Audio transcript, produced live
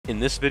In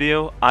this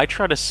video, I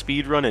try to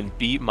speedrun and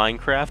beat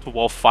Minecraft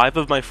while 5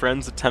 of my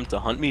friends attempt to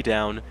hunt me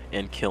down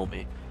and kill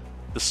me.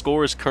 The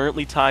score is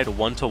currently tied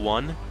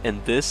 1-1,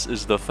 and this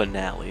is the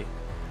finale.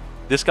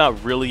 This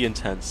got really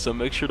intense, so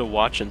make sure to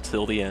watch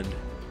until the end.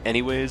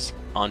 Anyways,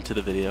 on to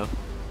the video.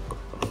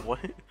 What?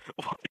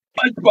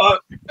 SpongeBob!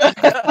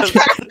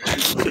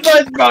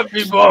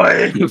 SpongeBob,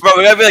 boy! Bro,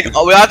 we gotta be like,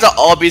 oh, we have to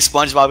all be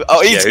SpongeBob.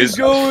 Oh, he's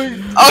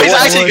going! Oh, he's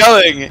actually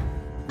going!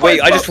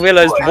 Wait, I just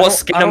realized, what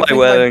skin am I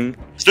wearing?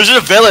 There's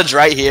a village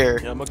right here.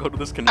 Yeah, I'm gonna go to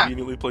this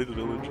conveniently placed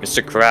village.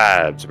 Mr.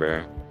 Krabs,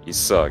 bro. You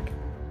suck.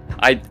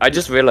 I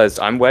just realized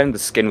I'm wearing the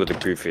skin with the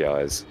goofy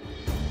eyes.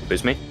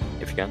 Boost me,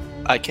 if you can.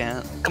 I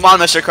can't. Come on,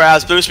 Mr.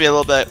 Krabs, boost me a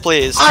little bit,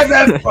 please. I'm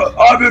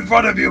in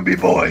front of you,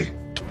 me-boy!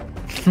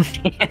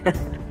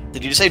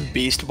 Did you just say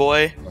Beast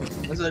Boy?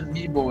 I said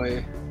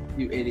me-boy,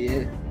 you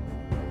idiot.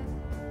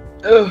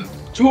 Ugh,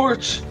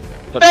 torch!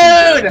 Food!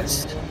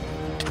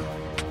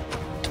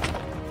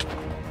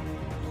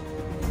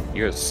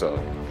 You suck.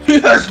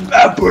 Yes,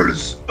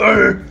 apples!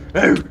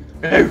 There's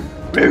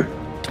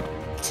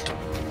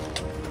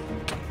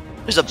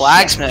a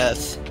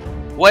blacksmith.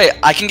 Wait,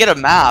 I can get a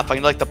map. I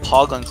can like the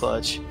Poglin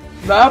clutch.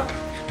 Map?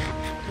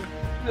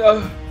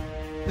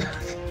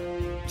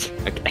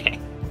 Okay.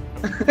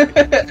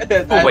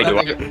 Oh wait,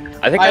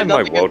 I think I have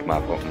my world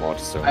map on mod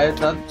still. I had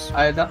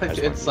nothing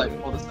to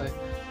insightful to say.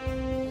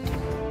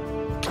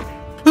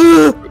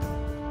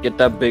 Get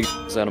that big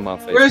out of my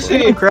face. Where's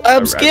he?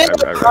 Krabs, Get!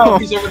 Oh,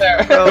 he's over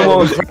there. Come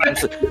on,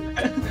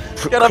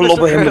 Krabs.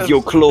 Clobber him with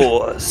your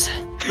claws.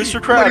 Mr.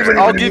 Krabs,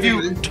 I'll give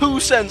you 2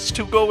 cents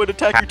to go and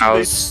attack your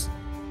teammates.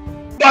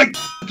 My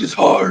is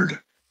hard.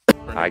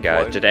 Hi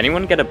guys, did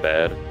anyone get a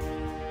bed?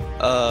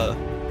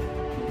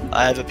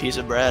 I have a piece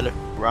of bread. I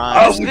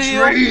Rhymes. would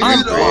trade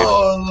it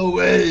all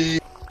away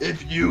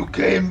if you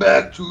came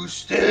back to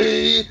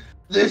stay.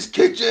 This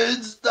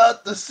kitchen's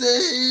not the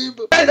same.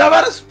 And I'm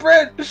out of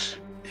sprint.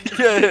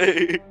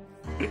 Yay!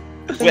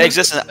 Wait,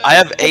 Existianto, I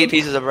have 8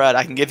 pieces of bread.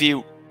 I can give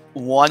you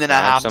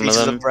 1.5 some of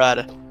pieces them. of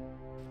bread.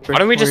 Why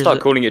don't we just start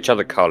calling each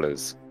other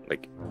colors?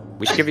 Like,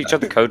 we should give each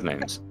other code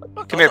names.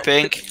 Come here,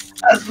 Pink.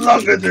 As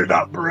long as they're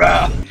not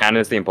brown.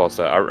 Hannah's the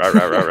imposter.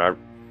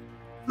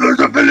 There's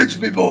a village,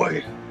 me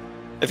boy.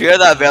 If you're at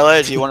that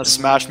village, you want to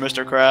smash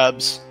Mr.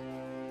 Krabs.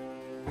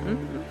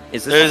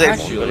 Is There's this a-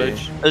 actually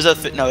village? There's a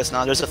no, it's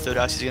not. There's a food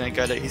house. He's gonna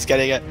get it. He's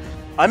getting it.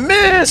 I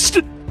missed!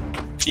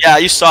 Yeah,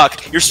 you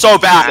suck. You're so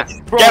bad.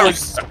 Bro, Get him.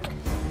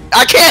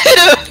 I can't hit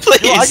him,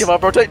 please. Yo, I give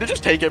up, bro.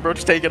 Just take it, bro.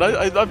 Just take it.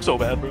 I'm so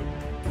bad, bro.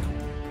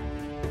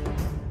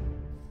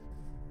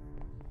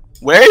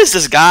 Where is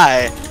this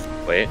guy?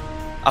 Wait.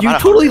 I'm You out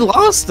of totally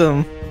lost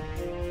him.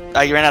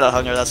 hunger. You ran out of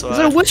hunger. That's He's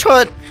why. in a witch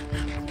hut.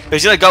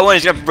 He's gonna go in.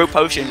 He's gonna brew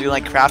potions. He's gonna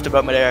like craft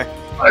above midair.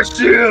 I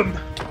see him.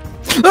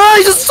 Ah,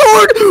 he's a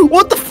sword!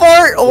 What the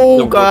fart?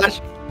 Oh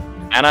gosh.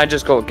 And I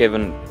just got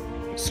given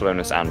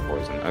slowness and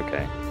poison.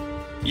 Okay.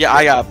 Yeah,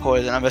 I got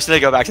poison. I'm just gonna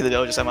go back to the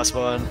village at my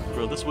spawn.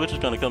 Bro, this witch is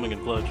kind of coming in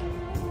clutch.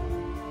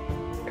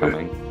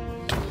 Coming.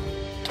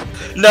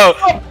 No.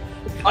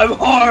 I'm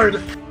hard.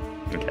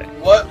 Okay.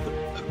 What?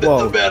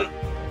 Whoa. The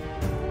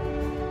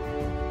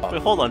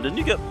Wait, hold on. Didn't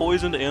you get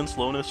poisoned and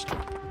slowness?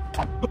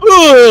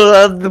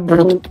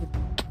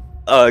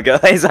 Oh,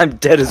 guys, I'm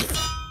dead as.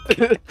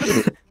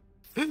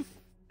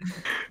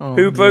 Oh,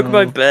 Who broke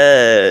my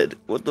bed?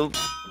 What the?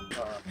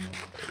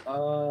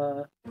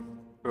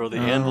 Bro, the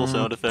anvil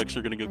sound effects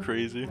are gonna go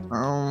crazy.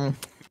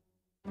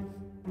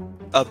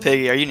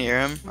 Piggy, are you near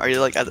him? Are you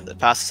like at the,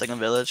 past the second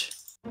village?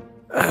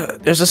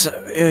 There's this.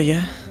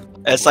 Yeah.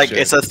 It's like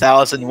it's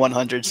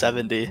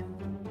 1,170.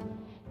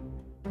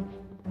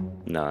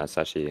 No, it's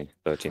actually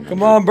 13.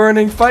 Come on,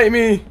 Burning, fight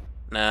me!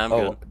 Nah, I'm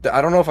good.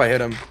 I don't know if I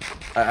hit him.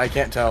 I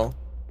can't tell.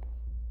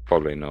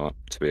 Probably not,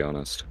 to be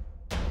honest.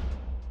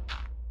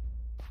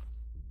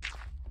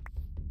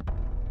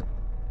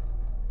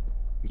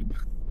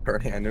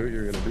 Burning, I knew what you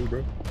were gonna do,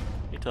 bro.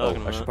 What you talking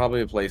I about? should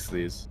probably place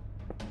these.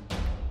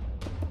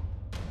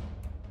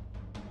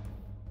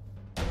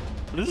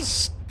 What is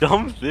this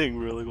dumb thing,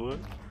 really? What?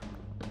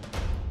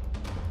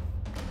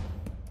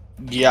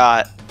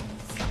 Yeah.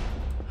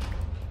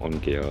 On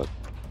gear.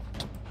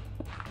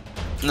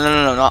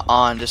 No, not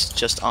on.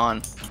 Just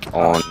on.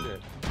 On.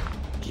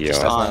 Gear.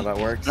 Just That's not on. how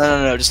that works.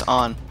 No, just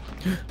on.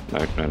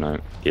 No.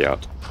 Gear.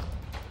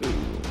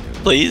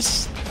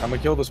 Please. I'm gonna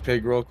kill this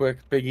pig real quick.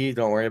 Piggy,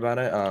 don't worry about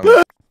it.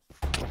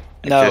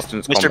 No,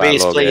 Existence Mr. combat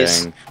Beast,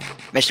 please. logging.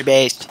 Mr.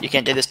 Beast, you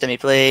can't do this to me,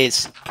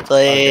 please.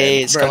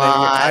 Please, okay, come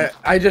on.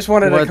 I just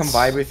wanted to What's- come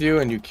vibe with you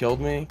and you killed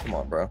me. Come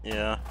on, bro.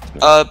 Yeah.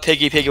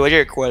 Piggy, what are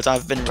your coordinates?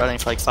 I've been running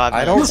for like 5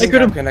 minutes. I don't think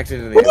I'm connected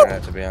to the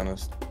internet, to be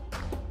honest.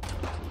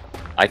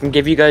 I can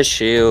give you guys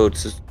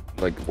shields. Just,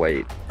 like,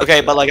 wait. Okay,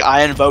 but like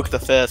I invoke the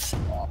 5th.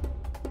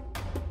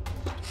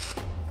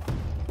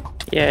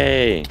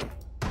 Yay.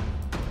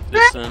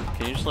 Listen,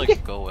 can you just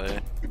like go away?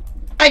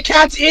 My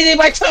cat's eating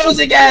my toes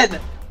again.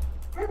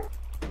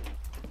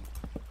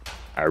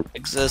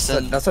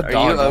 Existent. That's a are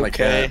dog, you not a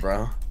okay? cat,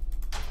 bro.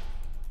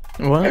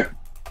 What?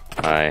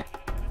 Hi.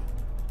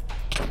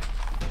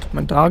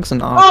 My dog's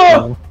an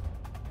off.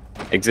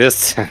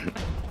 Exists.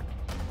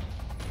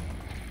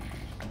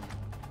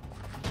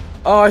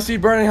 Oh, I see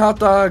burning hot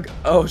dog.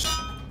 Oh,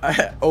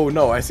 oh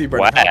no, I see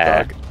burning hot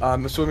Where? dog.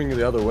 I'm swimming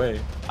the other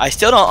way. I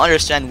still don't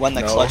understand when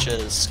the No. clutch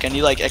is. Can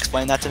you like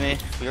explain that to me?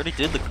 We already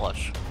did the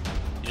clutch. You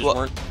just Well,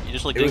 weren't. You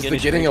just like It didn't was get the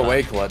any getting screen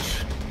away time. clutch.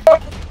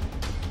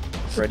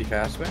 Freddy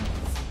Fazbear?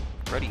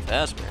 Freddy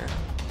Fazbear.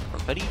 From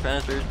Freddy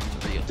Fazbear.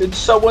 Did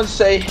someone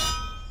say?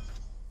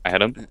 I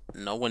had him.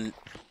 No one.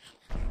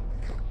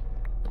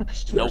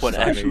 No one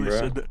Sorry, actually bro.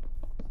 said that.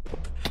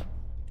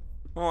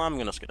 Well, I'm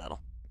gonna skedaddle.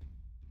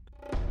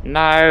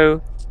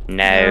 No.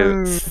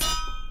 No.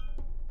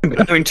 I'm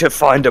going to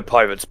find a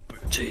pirate's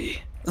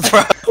booty.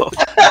 Bro,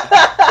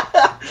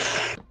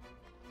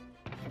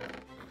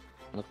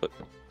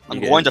 I'm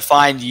going to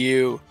find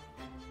you.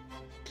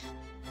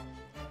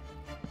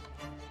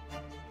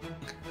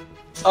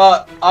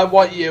 I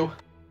want you.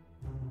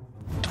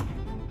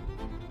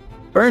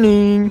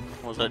 Burning.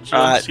 What was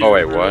that? oh,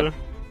 wait, what?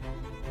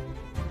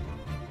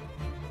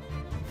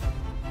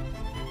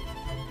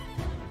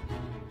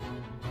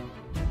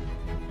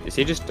 Is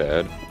he just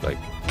dead? Like,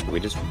 we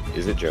just...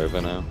 Is it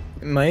Jova now?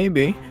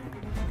 Maybe.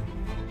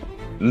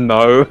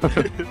 No.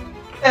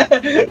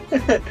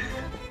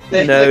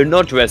 They- No,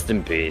 not rest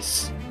in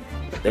peace.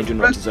 They do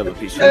not deserve a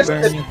peaceful Rest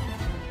rest. in-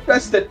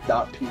 Rest in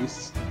not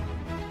peace.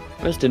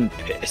 Rest in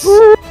peace.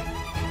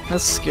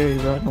 That's scary,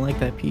 bro. I don't like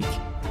that peak.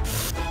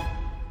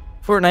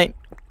 Fortnite.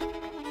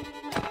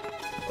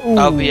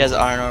 Oh, he has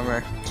iron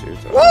armor.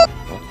 Seriously.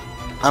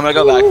 I'm gonna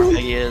go back where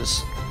Piggy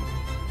is.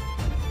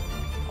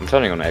 I'm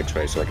turning on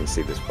X-ray so I can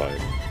see this fight.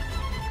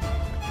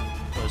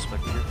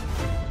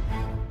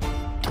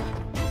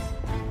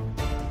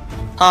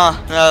 Huh,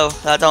 no,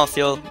 that don't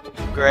feel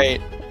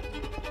great.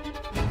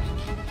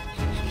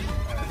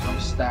 I'm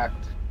stacked.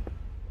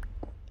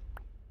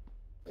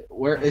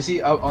 Where is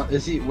he? Oh,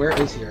 is he? Where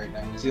is he right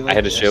now? Is he like? I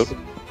had a shield.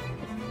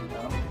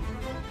 No.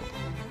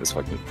 This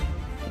fucking...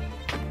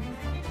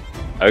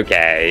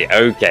 Okay,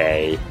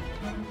 okay.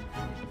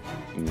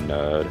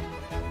 Nerd.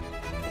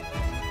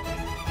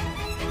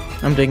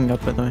 I'm digging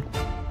up, by the way.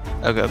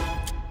 Okay.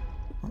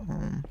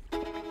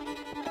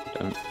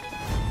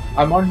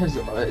 I'm on his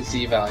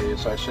Z value,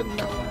 so I shouldn't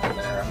know when I'm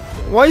there.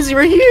 Why is he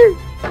right here?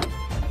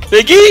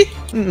 Piggy?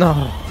 No.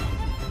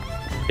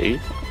 Hey?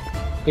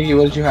 Piggy,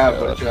 what did you have?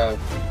 What did you have?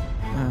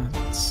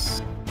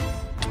 It's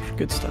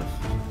good stuff.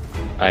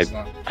 It's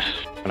not-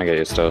 I'm gonna get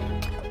your stuff.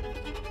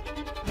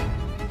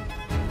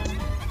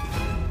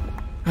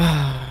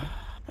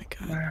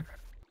 My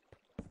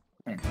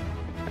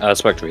god.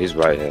 Spectre, he's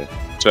right here.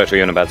 Spectre,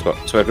 you're in a bad spot.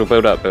 Spectre,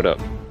 build up, build up.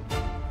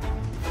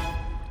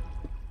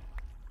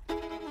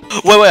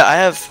 Wait, I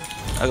have...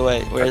 Okay,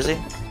 wait, where is he?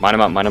 Mine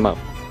him up, mine him up.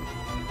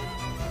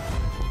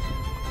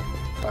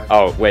 Fine.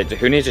 Oh, wait,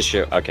 who needs a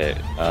shield? Okay,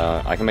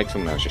 I can make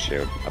someone else a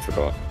shield. I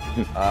forgot.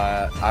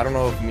 I don't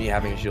know if me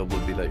having a shield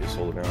would be that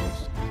useful, to be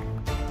honest.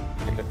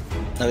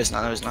 No, it's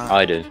not, no, it's not.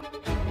 I did.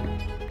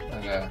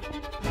 Okay.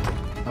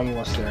 I'm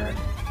almost there.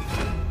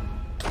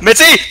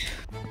 Mitzi!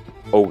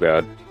 Oh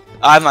god.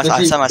 I have my, I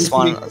Mitzi, set my Mitzi.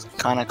 spawn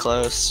kinda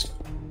close.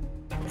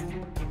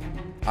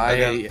 I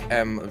Okay.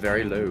 am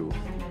very low.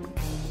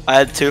 I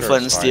had 2 Sure, flint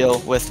and it's fine. steel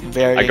with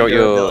very I got your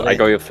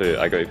durability. food,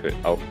 I got your food.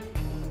 Oh,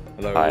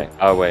 Hello. hi.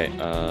 Oh wait,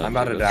 I'm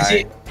about to Is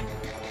he? die.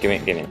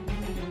 Give me.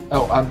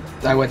 Oh,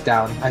 I went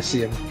down. I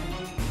see him.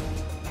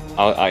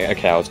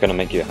 Okay, I was gonna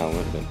make you a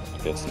helmet, but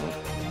I guess not.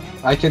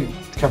 I can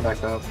come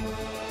back up.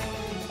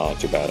 Oh,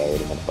 too bad, I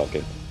already had a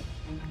bucket.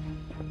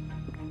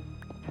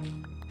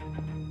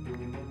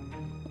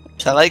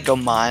 Should I like go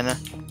mine?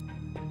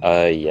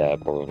 Yeah,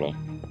 probably.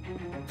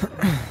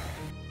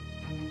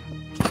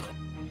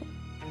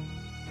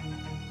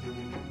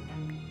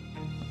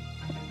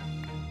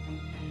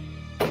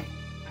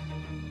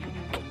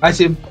 I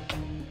see him.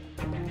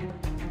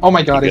 Oh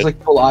my god, You he's good?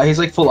 like full. He's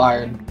like full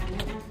iron.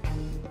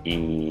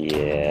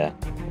 Yeah.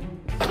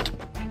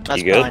 That's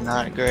You good? probably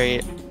not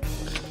great.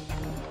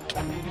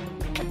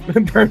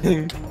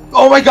 Burning.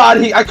 Oh my god,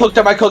 I cooked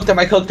him. I cooked him.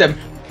 I cooked him.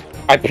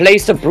 I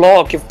placed a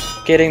block, you're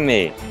kidding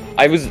me.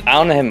 I was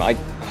on him, I'm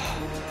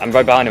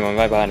right behind him, I'm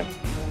right behind him.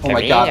 Oh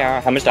my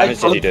god. How much damage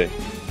did you do?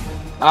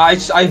 I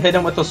hit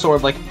him with the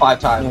sword like 5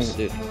 times.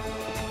 Dude.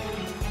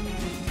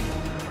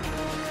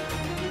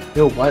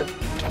 Yo, what?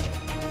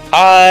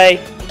 Hi!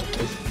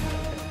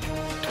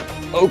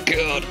 Oh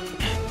god.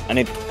 I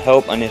need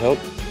help,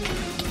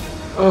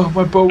 Oh,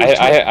 my bow. I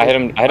hit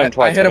him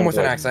twice. I hit him with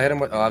an axe. I hit him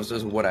with. Oh, it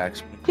was a wood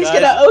axe. He's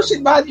Guys. gonna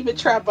ocean monument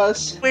trap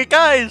us. Wait,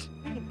 guys,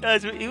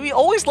 we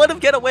always let him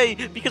get away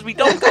because we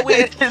don't go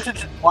in.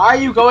 Why are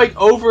you going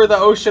over the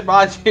ocean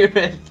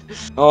monument?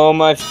 Oh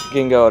my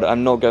fucking god,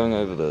 I'm not going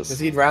over Because this.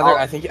 he'd rather. Oh.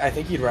 I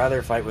think he'd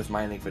rather fight with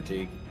mining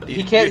fatigue.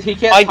 He can't. He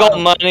can't. I got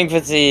mining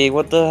fatigue,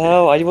 what the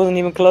hell? I wasn't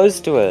even close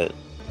to it.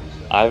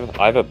 I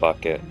have a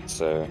bucket,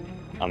 so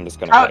I'm just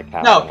gonna get a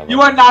cat. No, you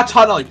are not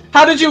tunneling.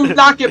 How did you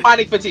not get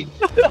mining fatigue?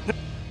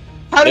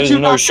 How did There's you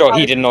no not shot, get he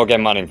mining- did not get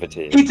mining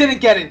fatigue. He didn't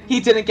get it. He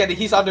didn't get it.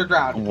 He's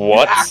underground.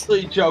 What? You're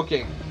actually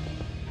joking.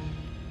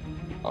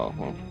 Oh,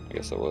 well, I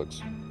guess that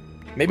works.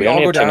 Maybe We I'll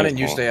only go have 2 down minutes and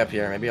you more. stay up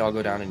here. Maybe I'll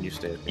go down and you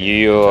stay up here.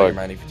 You Until your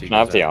mining fatigue can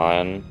have goes the up.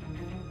 iron.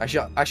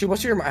 Actually,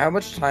 what's your how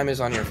much time is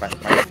on your mining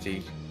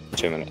fatigue?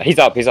 2 minutes. He's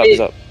up. He's up. He's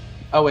up.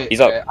 Oh wait,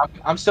 He's okay.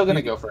 I'm still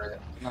gonna go for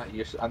it.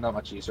 I'm not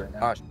much use right now.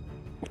 Well,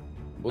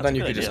 That's then a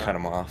you good could just idea. cut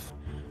him off.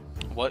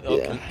 What? Yeah.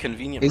 Oh,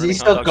 convenient. Is he burning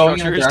still hot dog going in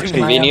structure the is direction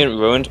doing- I am? Convenient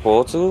ruined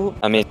portal.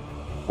 I mean,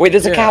 wait.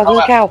 There's a Yeah. cow.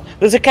 There's a cow.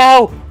 There's a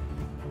cow.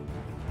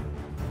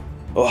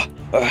 Oh,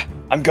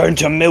 I'm going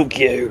to milk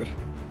you.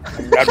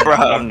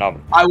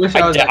 No. I wish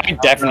I was. that I cow,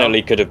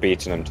 definitely could have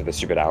beaten him to the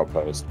stupid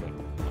outpost. bro.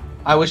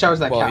 I wish I was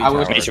that Well, cow. he I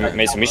wish. towered.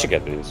 Mason, we should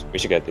get these. We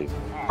should get these.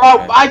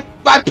 Bro, I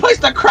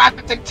placed the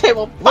crafting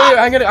table. Wait,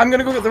 I'm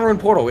gonna go get the ruined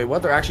portal. Wait,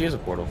 what? There actually is a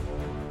portal.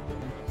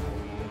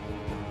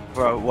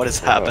 Bro, what is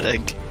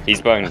happening?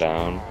 He's bowing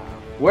down.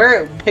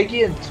 Where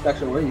Piggy and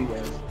Spectre? Where are you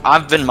guys?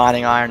 I've been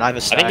mining iron. I have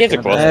a stack. think he has a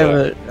in I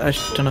bed. have a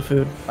ton of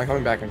food. I'm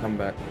coming back.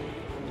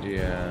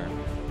 Yeah.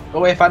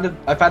 Oh wait, I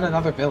found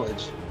another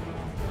village.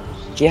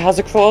 He has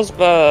a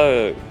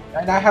crossbow.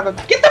 And I have a.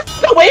 Get the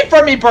f away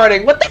from me,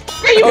 Burning! What the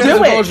f are you Oh, there's a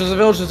doing? village. There's a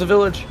village. There's a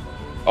village.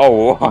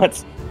 Oh,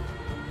 what?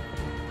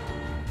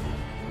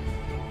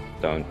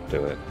 Don't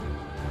do it.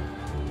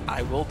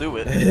 I will do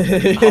it.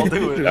 I'll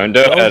do it. Don't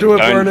do it. Don't do it,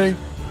 Don't- Burning.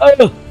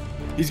 Oh,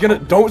 he's gonna.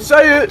 Don't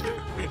say it.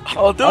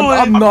 I'll do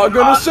I'm not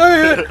gonna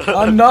say it.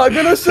 I'm not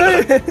gonna say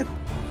it.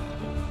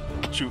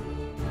 Shoot.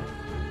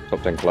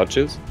 Top 10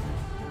 clutches.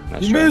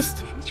 Nice You try.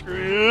 missed. Screw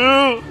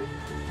you.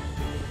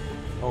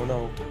 Oh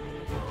no.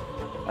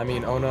 I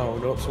mean, oh no.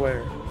 Don't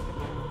swear.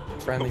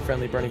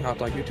 Friendly Burning Hot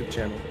Dog YouTube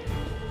channel.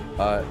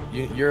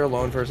 You're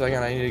alone for a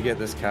second. I need to get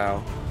this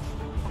cow.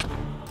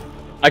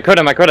 I caught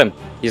him.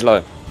 He's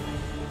low.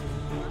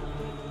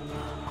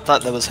 I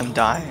thought that was him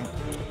dying.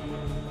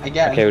 I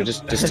guess. Okay, well,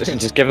 just give them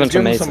Let's to give him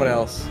to Mason. someone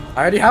else.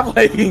 I already have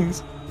leggings.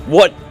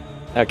 What?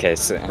 Okay,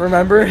 so.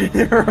 Remember?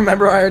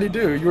 Remember, I already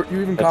do. You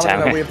even That's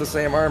commented that how- we have the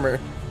same armor.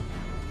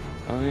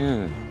 Oh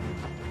yeah.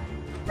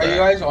 Are you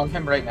guys on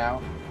him right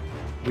now?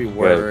 We were.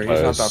 We're He's not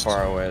that close.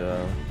 far away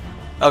though.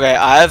 Okay,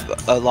 I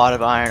have a lot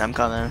of iron. I'm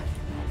coming.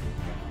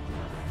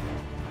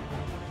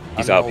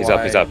 He's I up. don't He's know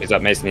up. He's why- up. He's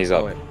up. Mason, he's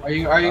Oh, up.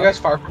 wait. Are you guys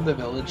far from the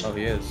village? Oh,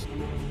 he is.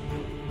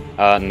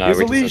 No, Here's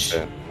we a can leash. sit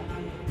there.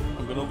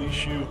 I'm gonna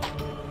leash you.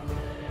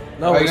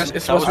 No, Oh, you it's, guys-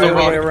 it's that was supposed to be the the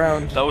other wrong- way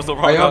around. That was the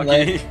Are wrong you on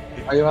hockey.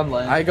 land? Are you on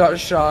land? I got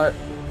shot.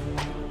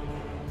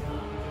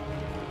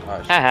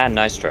 Haha,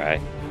 nice try.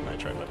 I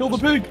tried my Kill the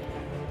best. pig.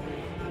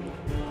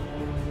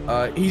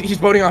 He's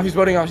boating off. He's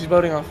boating off. He's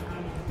boating off.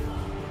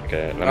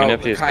 Okay, let me know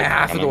if he's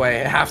half of the way.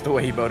 Half the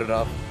way he boated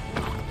off.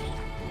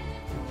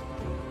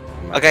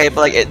 Okay, but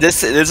like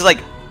this is like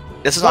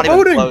this is Stop not even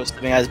voting! close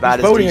to being as bad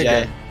He's as voting DJ.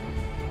 again.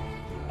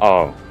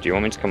 Oh, do you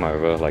want me to come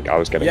over? Like I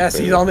was getting. Yes,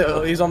 food.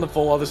 he's on the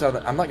full other side.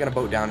 I'm not gonna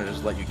boat down and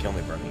just let you kill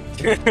me,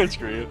 bro.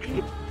 Screw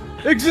you.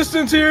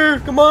 Existence here.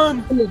 Come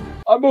on.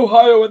 I'm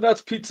Ohio, and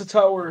that's Pizza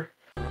Tower.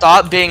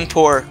 Stop being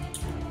poor.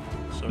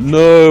 So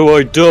No,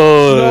 I died.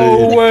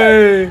 No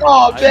way.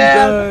 Oh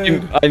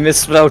man! Died. I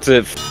misspelled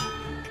it.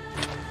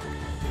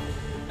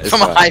 It's From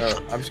fine. a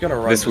I'm just gonna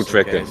run. This will just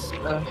in trick him.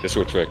 case. This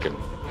will trick him.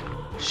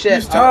 Shit!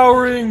 He's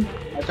towering.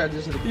 I tried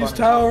this in the He's corner.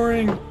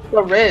 towering.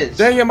 The Riz.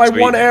 Dang it, my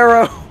Sweet. one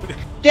arrow.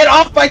 Get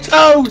off my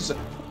toes!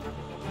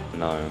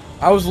 No.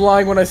 I was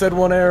lying when I said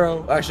one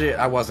arrow. Actually,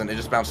 I wasn't. It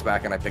just bounced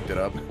back and I picked it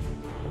up.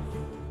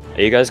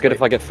 Are you guys good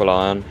if I get full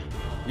iron?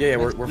 Yeah,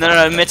 we're No,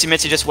 no, no, Mitzi,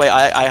 just wait.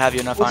 I have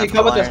you enough Mitzi, iron.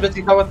 come with for us. iron.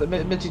 Mitzi, come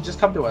with Mitzi, just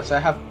come to us.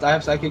 I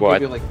can What?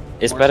 give you like.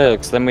 It's more better stuff.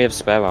 because then we have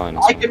spare iron.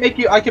 I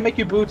can make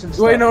you boots and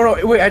stuff. Wait, no.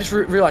 Wait, I just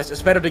realized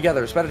it's better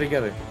together. It's better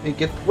together.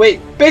 Wait,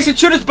 Basic,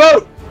 shoot his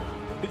boat!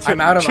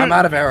 I'm out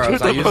of arrows. shoot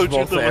the I used boat, both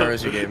shoot the the boat.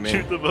 arrows you gave me.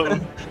 Shoot the boat.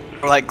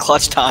 We're like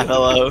clutch time.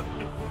 Hello.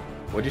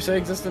 What'd you say,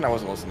 Existent? I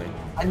wasn't listening.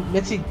 And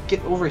Mitzi,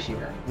 get over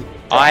here.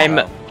 I'm.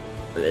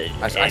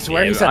 I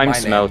swear he said I'm my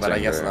name, smelting. but I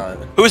guess bro.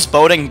 not. Who's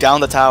boating down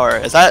the tower?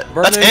 Is that?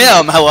 That's Burning.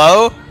 him.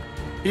 Hello.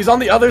 He's on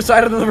the other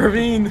side of the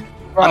ravine.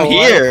 Bro, I'm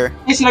here.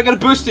 Mason, I'm gonna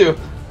boost you.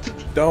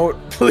 Don't,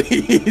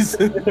 please.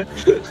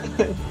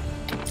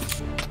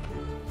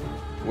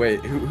 Wait,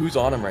 who's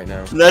on him right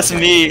now? That's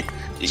me.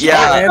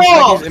 Yeah. And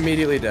Oh! Specky's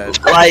immediately dead.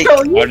 Like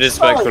How does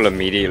Spectral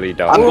immediately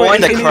die? I'm Wait,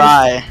 going to he needs-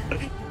 cry.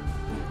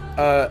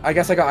 I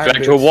guess I got iron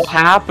Spectral, boots. what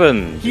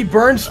happened? He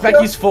burned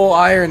Specky's full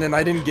iron and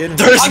I didn't get him.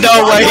 There's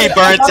no way he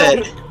burnt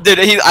it. Dude,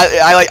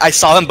 I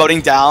saw him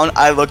boating down.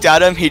 I looked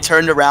at him. He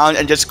turned around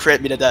and just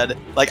crit me to dead.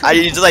 Like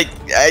I'm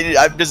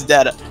just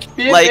dead.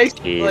 Me Like-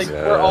 and Mason,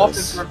 we're off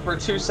Jesus. for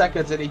 2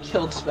 seconds and he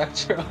killed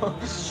Spectral.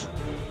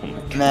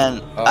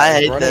 Man, Oh, I he's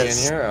hate running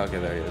this. in here? Okay,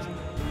 there he is.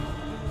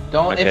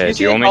 Don't. if Okay, you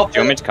do you want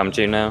see me to come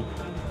to you now?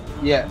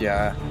 Yeah.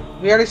 Yeah.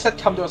 We already said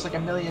come to us like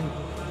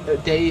a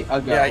day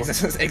ago. Yeah,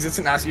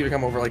 Existent asked you to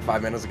come over like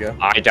 5 minutes ago.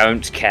 I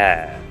don't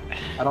care.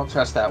 I don't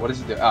trust that. What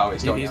does it do? Oh,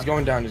 he's going. He's down.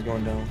 going down, he's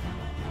going down.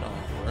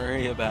 Don't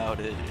worry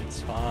about it.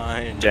 It's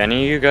fine.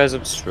 Jenny, you guys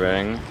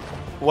upstring?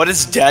 What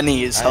is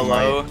Denny's? I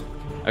Hello?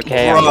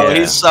 Okay, I'm Bro,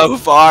 here. he's so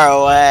far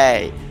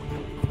away.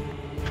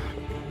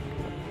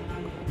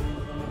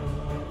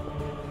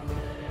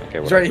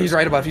 Okay, He's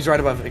right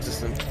above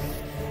Existent.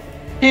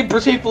 He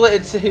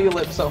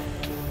lit himself.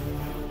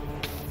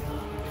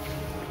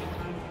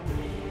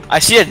 I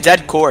see a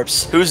dead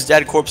corpse. Whose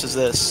dead corpse is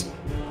this?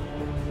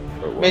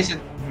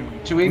 Mason,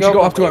 should we We go? should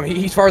go up to him.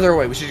 He's farther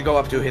away. We should go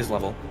up to his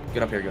level.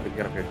 Get up here.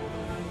 Get up here.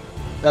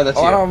 No, that's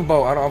Oh, you. I don't have a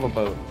boat. I don't have a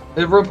boat.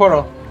 The room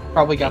portal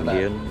probably got that.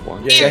 Indian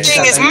one. Yeah,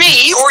 Evening is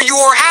me or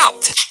you're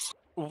out.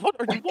 What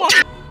are you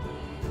watching?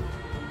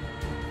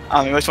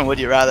 I mean, which one would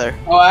you rather?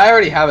 Oh, I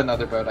already have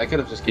another boat. I could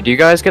have just. Did you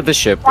guys get the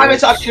ship? I'm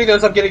getting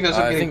those. I'm getting those.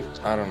 I'm I getting.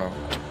 think I don't know.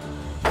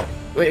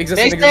 Wait,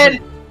 Mason!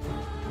 existing.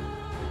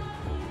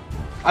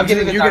 I'm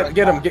getting the You diamond.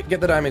 get him.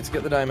 Get the diamonds.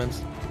 Get the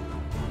diamonds.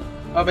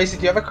 Oh, Mason,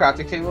 do you have a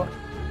crafting table?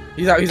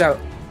 He's out. He's out.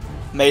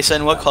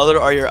 Mason, what color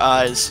are your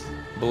eyes?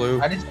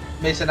 Blue.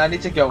 Mason, I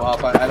need to go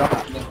up. I don't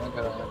have anything.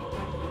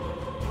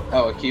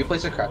 Oh, can you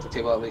place a crafting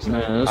table at least?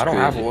 I don't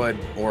have wood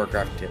or a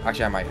crafting table.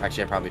 Actually, I might.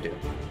 Actually, I probably do.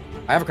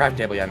 I have a crafting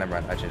table. Yeah, never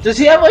mind. I changed. Does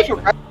he have like a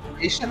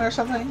restoration or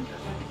something?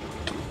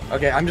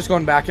 Okay, I'm just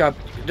going back up.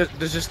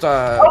 There's just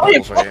Oh, wait,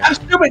 bubbles right here. I'm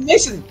stupid,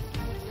 Mason.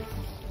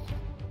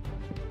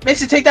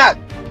 Mason, take that.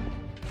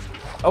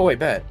 Oh wait,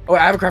 bet. Oh, I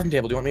have a crafting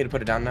table. Do you want me to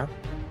put it down now?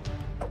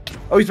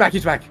 Oh, he's back.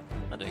 He's back.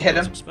 I didn't Hit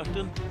get him.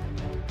 expected.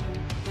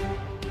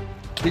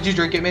 Did you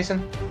drink it,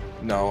 Mason?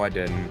 No, I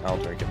didn't. I'll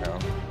drink it now.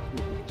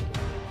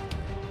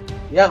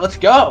 Yeah, let's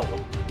go.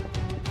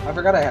 I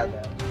forgot I had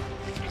that.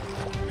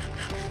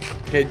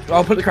 Okay,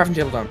 I'll put the crafting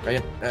table down.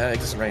 Right,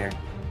 existing right here.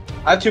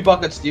 I have 2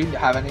 buckets. Do you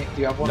have any?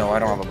 Do you have one? No, I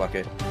don't have a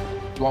bucket.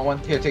 You want one?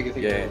 Here, take it.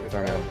 Take Yeah, it. yeah,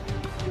 throw me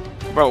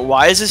out. Bro,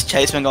 why is this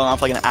chase been going on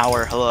for like an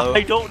hour? Hello?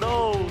 I don't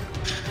know.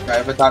 I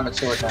have a diamond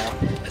sword now.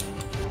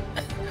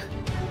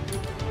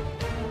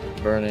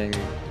 Burning.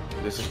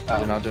 This is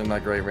you're not doing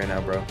that great right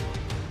now, bro.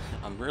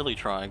 I'm really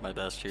trying my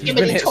best here. You've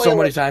me been the hit so toilet.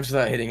 many times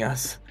without hitting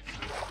us.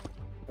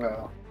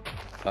 Oh.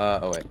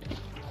 Oh wait.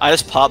 I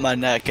just popped my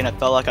neck, and it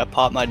felt like I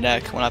popped my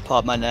neck when I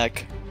popped my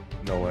neck.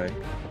 No way.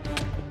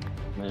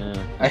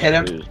 Yeah, I hit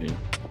him. crazy.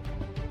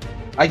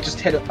 I just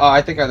hit it. Oh,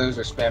 I think those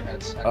are spam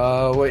hits.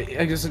 Wait,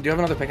 Existent, do you have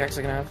another pickaxe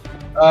I can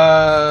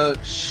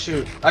have?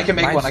 Shoot. I can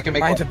make one. I can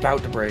make mine's one.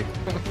 about to break.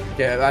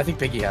 Yeah, I think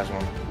Piggy has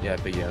one. Yeah,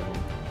 Piggy has one.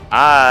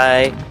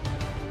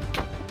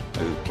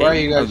 Okay, Where are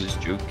you guys? I was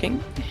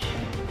joking.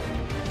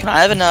 Can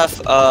I have enough,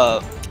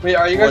 Wait,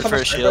 are you guys wood on for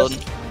the a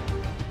shield?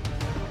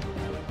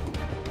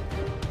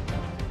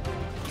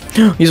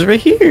 He's right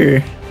here.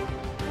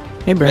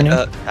 Hey, Burning.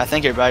 I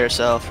think you're by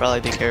yourself.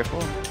 Probably be careful.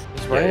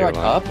 Is Burning you're like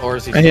right. up, or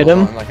is he I hit still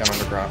him. on like an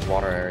underground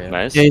water area?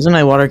 Nice. Yeah, he's in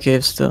my water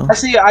cave still. I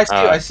see you. I see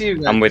you. Uh, I see you.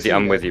 Guys. I'm with I see you.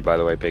 I'm guys. with you. By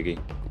the way, Piggy.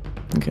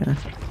 Okay.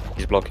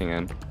 He's blocking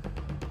in.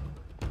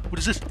 What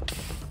is this?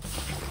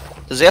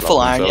 Does he have full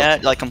Lock iron himself.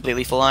 yet? Like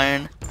completely full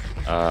iron?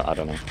 I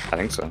don't know. I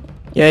think so.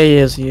 Yeah, he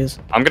is. He is.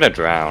 I'm gonna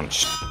drown.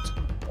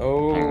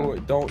 Oh,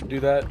 don't do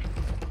that.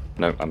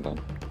 No, I'm done.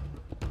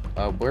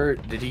 Where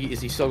did he? Is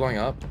he still going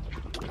up?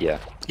 Yeah,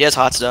 He has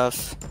hot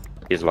stuff.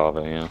 he's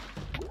lava. Yeah.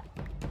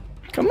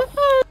 Come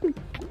on.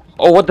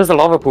 Oh, what? There's a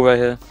lava pool right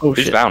here. Oh,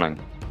 Who's shit. drowning?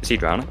 Is he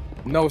drowning?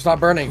 No, it's not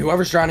burning.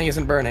 Whoever's drowning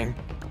isn't burning.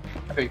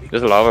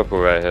 There's a lava pool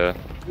right here.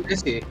 Who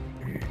is he?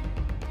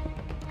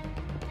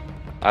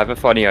 I have a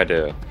funny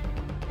idea.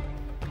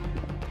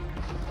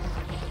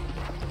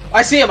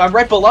 I see him. I'm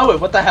right below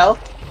it. What the hell?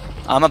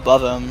 I'm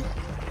above him.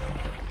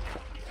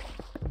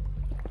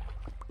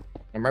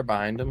 I'm right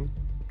behind him.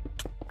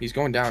 He's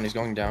going down. He's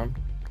going down.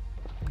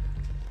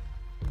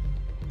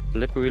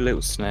 Slippery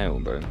little snail,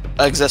 bro.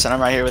 Existent, I'm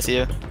right here with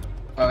you.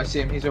 Oh, I see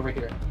him. He's over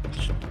here.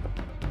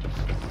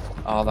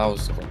 Oh, that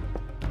was cool.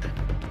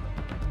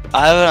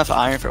 I have enough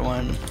iron for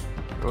one.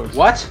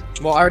 What?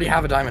 Well, I already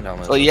have a diamond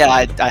helmet. Well, yeah,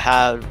 I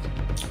have.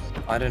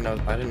 I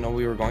didn't know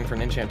we were going for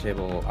an enchant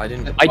table. I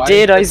didn't. I Why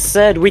did. is I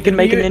said we can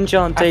make an You-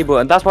 enchant table,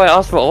 and that's why I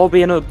asked for all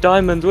being up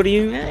diamonds. What do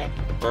you?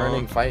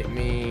 Burning, fight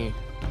me.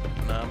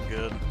 Nah, I'm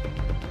good.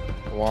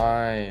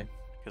 Why?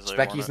 'Cause I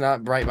Specky's wanna-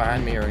 not right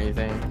behind me or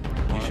anything.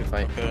 You should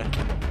fight. Okay.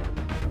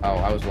 Oh,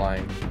 I was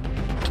lying.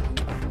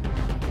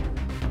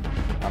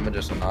 I'ma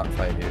just not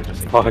fight you.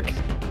 Just in Fuck. case.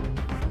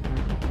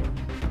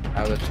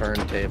 How the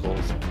turntables.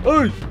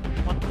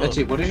 What the? Let's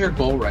see. What is your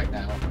goal right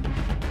now?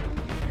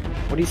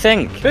 What do you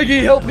think? Piggy,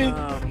 help me!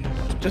 Uh,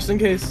 Just in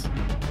case.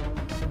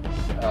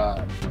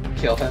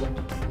 Kill him.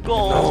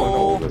 goal.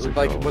 No, there's a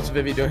like, goal. what's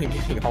Vivi doing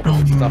getting all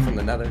the stuff from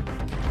the nether?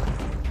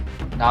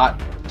 Not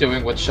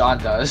doing what Sean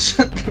does.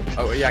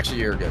 Oh, actually,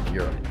 you're good.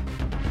 You're okay.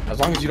 As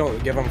long as you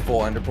don't give him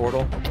full ender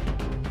portal.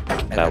 And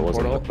That then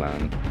wasn't portal, the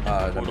plan.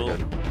 then we're Portal.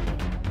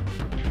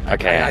 good.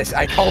 Okay.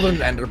 I called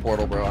him ender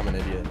portal, bro. I'm an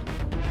idiot.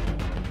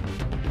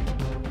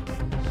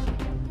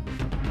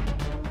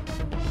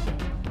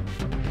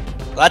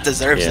 That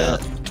deserves Yeah.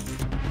 it.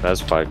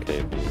 That's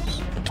 5k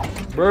views.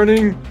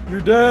 Burning,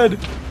 you're dead.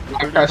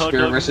 Minecraft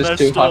Spear versus messed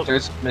 2 up.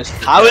 hunters. Missed.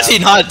 How is he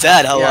not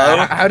dead? Hello?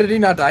 Yeah, how did he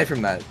not die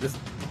from that?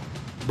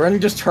 Burning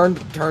just turned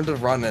to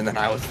run and then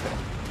I was there.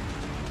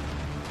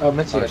 Oh,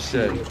 Mitzi, Oh, I see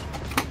shit. you.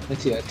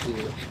 Mitzi, I see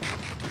you.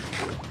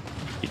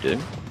 You did?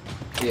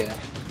 Yeah.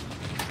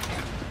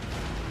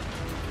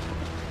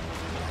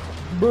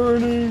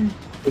 Burning.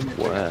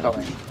 Wow.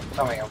 I'm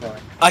coming.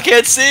 I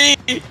can't see!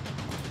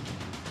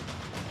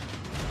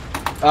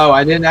 Oh,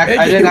 I didn't Hey,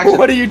 actually.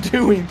 what are you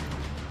doing?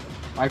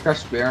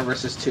 Minecraft speedrun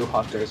versus 2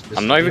 hunters.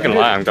 I'm not even gonna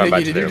lie, I'm going back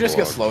to Did the you just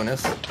get overlord.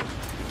 slowness?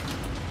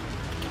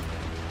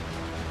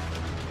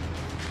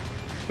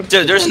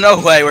 Dude, there's no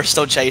way we're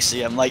still chasing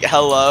him. Like,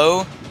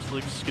 hello? It's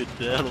like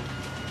skedaddle.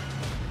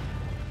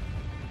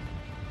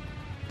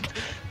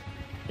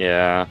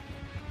 Yeah.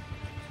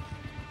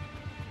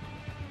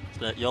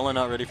 Y'all are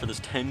not ready for this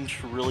 10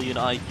 trillion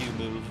IQ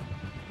move.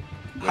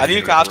 Have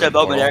you crafted a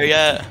boat there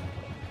yet?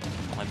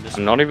 I missed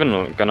I'm not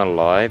even gonna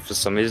lie, for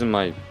some reason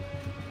my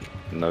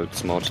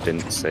notes mod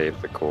didn't save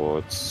the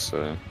chords,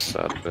 so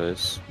sad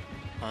face.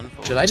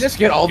 Should I just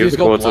get all Give these the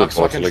gold chords to the blocks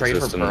so I can portal trade for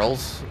existence.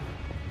 pearls?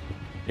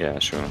 Yeah,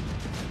 sure.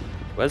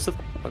 Where's the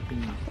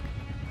fucking...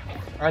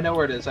 I know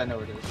where it is. I know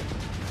where it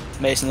is.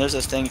 Mason, there's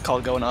this thing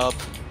called going up.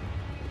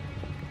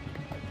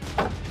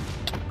 Hey,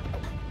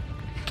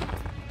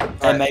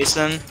 Alright.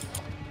 Mason.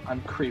 I'm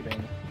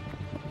creeping.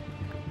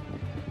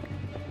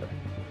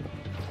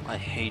 I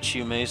hate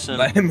you, Mason.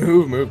 Let him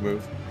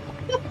move.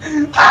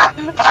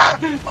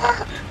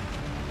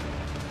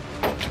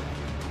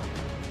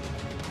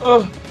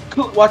 Oh,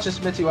 cool. Watch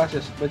this, Mitzi. Watch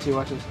this. Mitzi,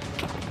 watch this.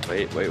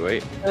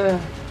 Wait.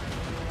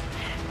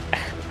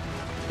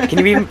 Can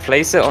you even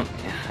place it on...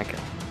 Yeah, okay.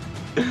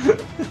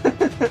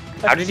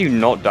 How did you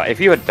not die? If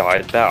you had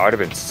died there, I'd have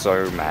been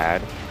so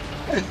mad.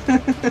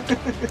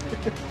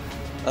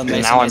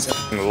 Mason, Now I'm Mason.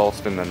 fucking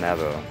lost in the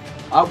nether.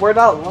 We're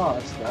not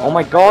lost. Oh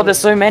my god, there's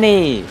so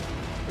many!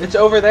 It's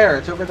over there.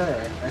 It's over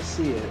there. I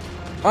see it.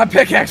 My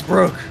pickaxe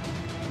broke!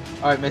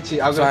 Alright,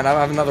 Mitzi. I'm Sorry, gonna.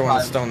 I have another one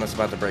of stone that's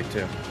about to break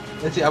too.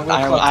 Mitzi, I'm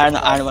gonna. Iron,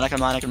 I can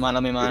mine,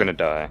 let me You're mine. gonna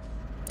die.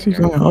 He's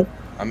going up.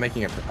 I'm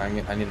making it. I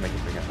need to make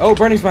it bigger. Oh,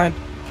 Burning's fine!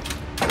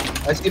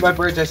 I see my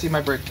bridge. I see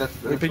my bridge. That's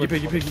Piggy.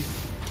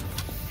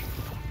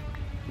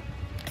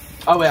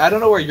 Oh wait, I don't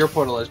know where your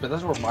portal is, but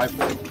that's where my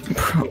portal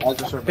is. I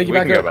just remember. Piggy We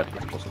back can go up. back to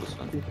the portal this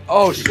time.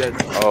 Oh shit!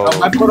 Oh,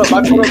 my Oh, portal is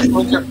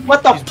over here.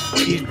 What the?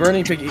 He's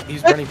burning Piggy.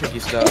 He's burning Piggy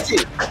stuff.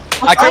 Mitzi,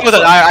 I crit with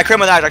an axe, I crit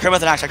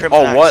with an axe.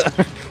 oh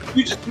what?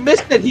 you just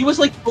missed it. He was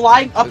like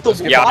flying up the.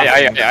 Let's get Yeah,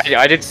 bottom.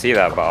 I did see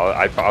that, but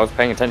I was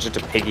paying attention to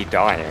Piggy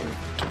dying.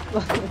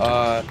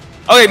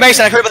 Okay,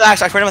 Mason, I crit with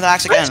an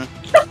axe again.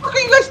 What the fuck are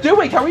you guys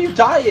doing? How are you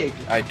dying?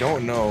 I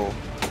don't know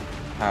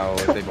how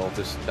they both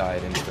just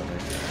died instantly.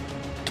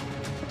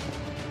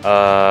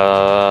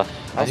 That's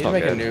I need to not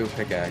make a good. new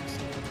pickaxe.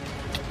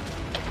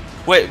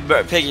 Wait,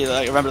 but Piggy,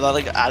 like, remember that,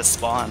 like, at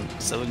spawn,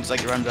 so it's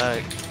like you run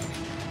back.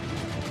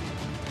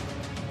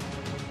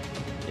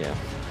 Yeah.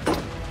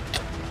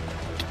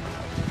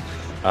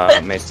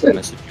 Mason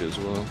message you as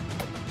well.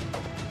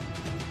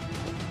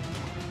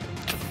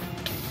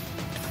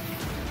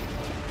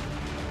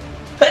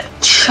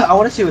 I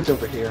want to see what's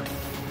over here.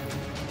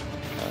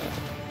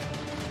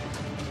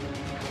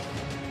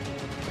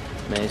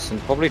 Mason,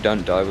 probably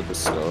don't die with the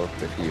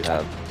stuff if you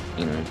have,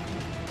 you know.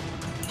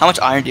 How much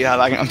iron do you have?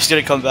 I'm just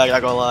gonna come back,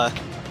 not gonna lie.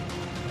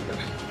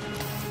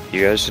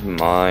 You guys should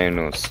mine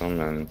or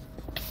something.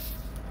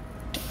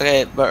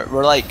 Okay, but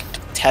we're like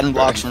 10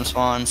 blocks from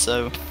spawn,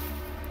 so...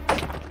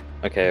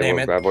 Okay, Damn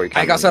well, it. grab what you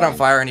can. I got set on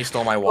fire and he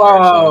stole my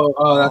water. So.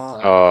 Oh,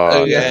 that's.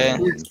 Oh, Okay.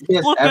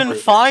 Yes, Flippin'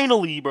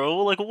 finally, bro.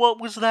 Like, what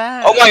was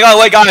that? Oh my god,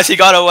 wait guys, he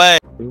got away!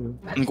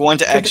 I'm going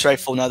to X-ray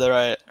full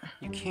netherite.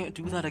 You can't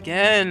do that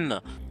again.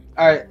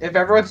 Alright, if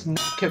everyone's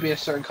could be a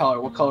certain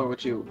color, what color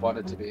would you want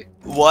it to be?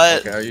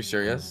 What? Okay, are you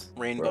serious?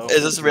 Rainbow.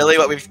 Is this really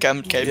what we've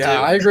came to? Yeah,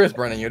 I agree with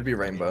Burning. It would be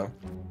rainbow.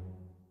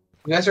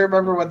 You guys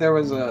remember when there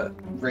was a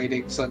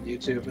ratings on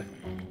YouTube?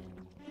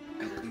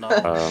 No,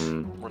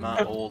 Um, we're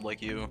not old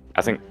like you.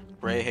 I think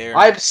Gray hair.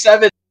 I'm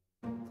 7.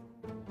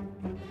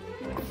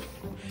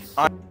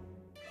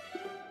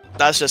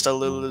 That's just a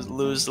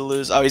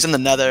lose. Oh, he's in the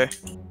nether.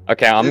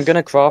 okay. I'm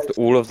gonna craft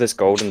all of this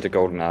gold into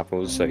golden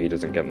apples, so he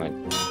doesn't get my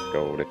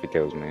gold if he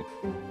kills me.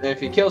 If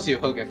he kills you,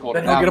 he'll get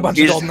golden Then he'll get a apples. bunch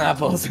of golden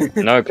apples.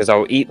 No, because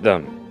I'll eat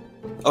them.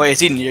 Oh wait, is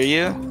he near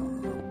you?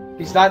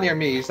 He's not near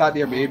me. He's not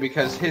near me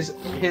because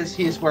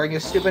he's wearing a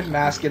stupid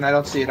mask and I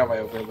don't see it on my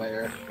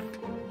overlayer.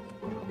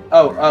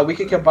 Oh, we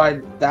can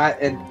combine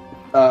that and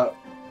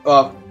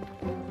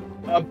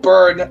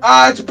burn.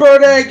 Ah, it's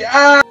burning.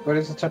 Ah. What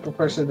is the type of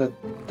person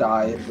that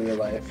die in real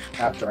life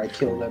after I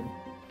kill them?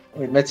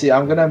 Wait, Mitzi,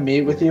 I'm gonna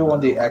meet with you on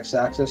the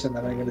X-axis and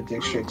then I'm gonna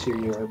dig straight to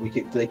you and we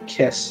can like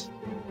kiss.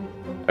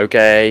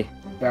 Okay.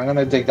 Yeah, I'm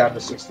gonna dig down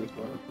to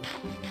 64.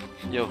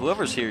 Yo,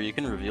 whoever's here, you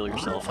can reveal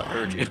yourself. I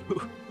heard you.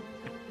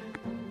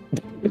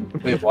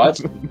 Wait, what?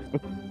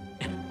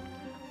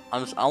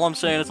 All I'm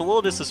saying, it's a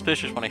little bit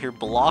suspicious when I hear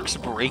blocks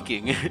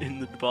breaking in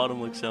the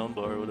bottom like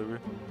soundbar or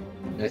whatever.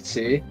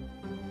 Mitzi,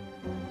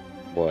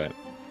 What?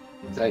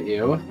 is that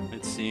you?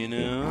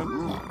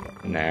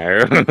 Mitzinu.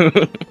 No.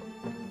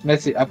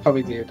 Mitzi, I'm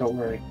coming to you. Don't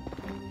worry.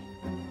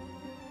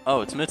 Oh,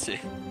 it's Mitzi.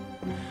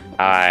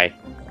 Hi.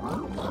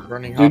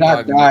 Burning Do not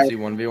hot dog die. Mitzi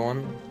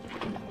 1v1.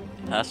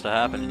 Has to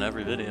happen in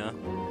every video.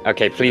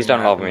 Okay, please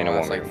don't love me in a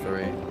That's woman. like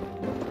 3.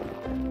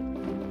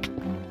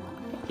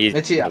 He's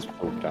Mitzi, has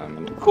full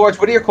diamond. Cords,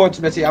 what are your cords,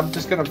 Mitzi? I'm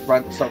just gonna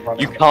start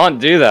running. You can't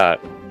do that.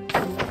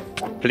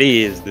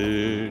 Please,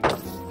 dude.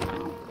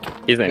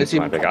 His name's Mitzi-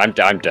 my big. I'm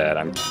dead.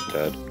 I'm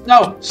dead.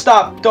 No,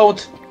 stop!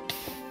 Don't!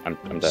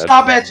 I'm dead.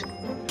 Stop it!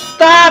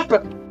 Stop!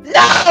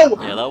 No!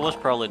 Yeah, that was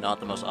probably not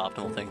the most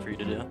optimal thing for you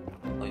to do.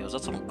 Oh, yo, is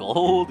that some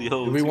gold?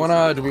 Yo. Do we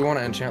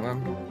wanna enchant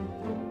them?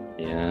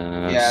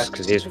 Yes,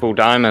 because he's full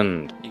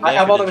diamond. I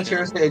have all the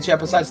materials to enchant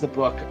besides the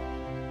book.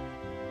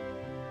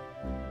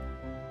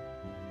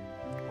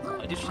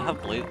 I just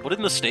have blaze. What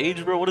in the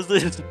stage, bro? What is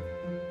this?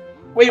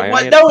 Wait,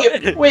 what? No,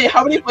 wait,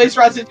 how many blaze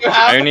rods did you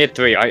have? I only had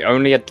 3.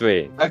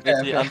 Okay,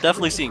 okay. I'm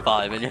definitely seeing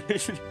 5 in here.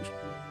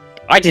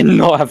 I did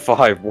not have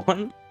 5.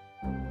 What?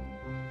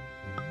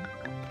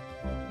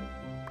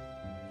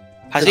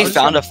 Has he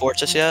found a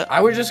fortress yet?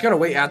 I was just gonna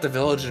wait at the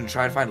village and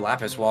try to find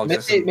Lapis while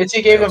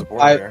Mitzi gave him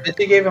 5.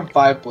 Mitzi gave him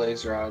 5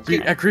 blaze rods.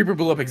 A creeper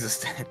blew up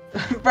Existent.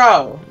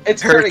 Bro,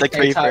 it's Hurt the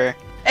creeper. creeper.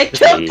 It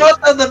killed both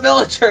of the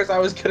villagers. I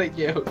was good at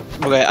you.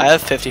 Okay, I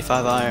have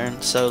 55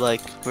 iron, so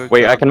like we're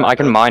Wait, I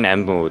can mine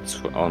emeralds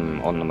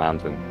on the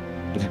mountain.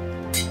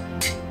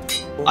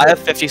 I have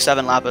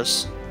 57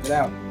 lapis. Get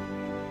out.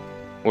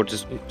 Or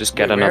just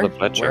get another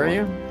Fletcher. Where are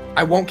you?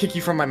 I won't kick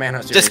you from my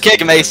manhunt series. Just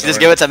kick Mason.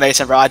 Just give it to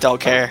Mason, bro. I don't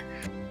care.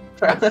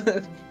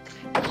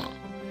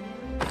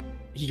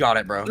 He got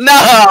it, bro. No,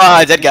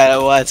 I did get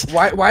it.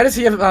 What? Why does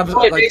he have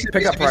Wait, like Mason,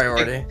 pickup Mason,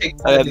 priority?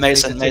 I have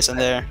Mason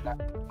there.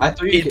 I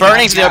thought you He's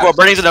burning's an overworld.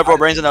 Burning's an overworld.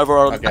 Burning's an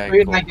overworld.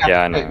 Okay, cool.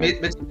 Yeah, I know.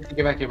 Mitzi,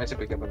 get back here. Mitzi,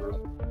 pick up.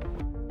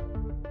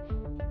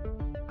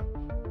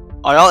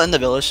 Are y'all in the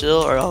village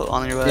still, or y'all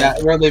on your way? Yeah,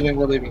 we're leaving.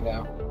 We're leaving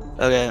now.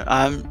 Okay,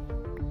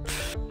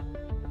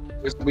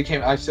 We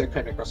came. I said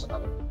came across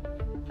another.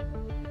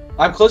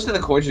 I'm close to the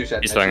coins you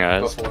said. He's throwing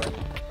eyes. Before.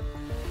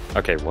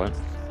 Okay, what?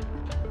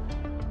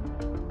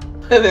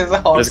 There's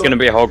a hog. There's gonna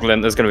be a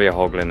hoglin. There's gonna be a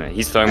hoglin.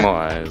 He's throwing more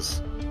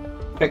eyes.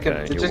 Pick him.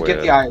 Okay, Just you're get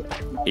the weird.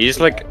 eye. He's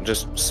like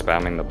just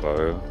spamming the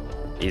bow.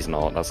 He's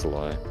not. That's a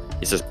lie.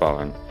 He's just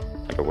bowing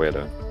like a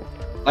weirdo.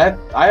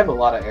 I have a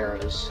lot of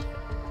arrows.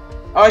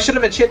 Oh, I should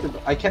have enchanted.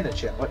 I can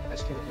enchant. What? I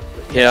just can't.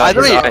 Yeah, I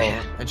believe-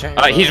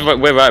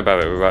 we're right above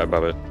it. We're right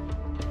above it.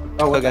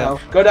 Oh, what the Okay. hell?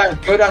 Go down.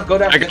 Go down. Go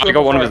down. I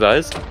got one of his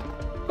eyes.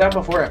 Down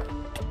before him.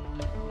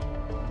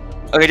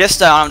 okay. Just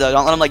stay on him though.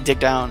 Don't let him like dig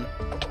down.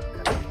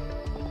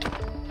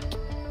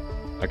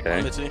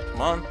 Okay. Mitzi,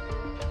 come on.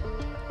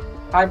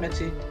 Hi,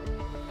 Mitzi.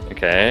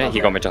 Okay, he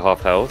got me to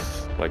half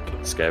health. Like,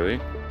 scary.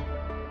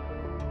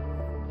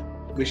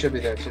 We should be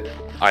there too.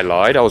 I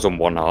lied, I was on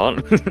 1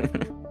 heart.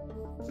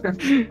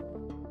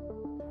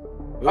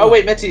 Oh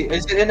wait, Mitzi,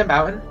 is it in the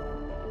mountain?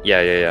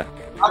 yeah.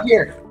 Out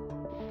here.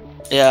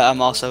 Yeah,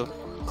 I'm also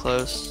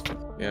close.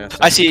 Yeah.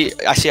 I see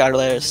outer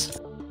layers.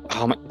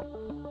 Oh my.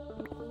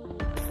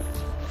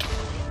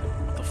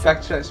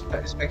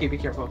 Specky, be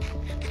careful.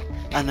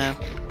 I know.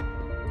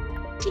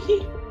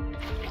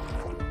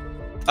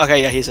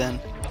 Okay, yeah, he's in.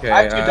 Okay,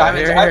 I have 2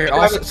 diamonds. Here,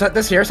 I have- set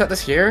this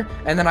here,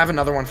 and then I have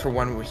another one for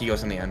when he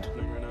goes in the end.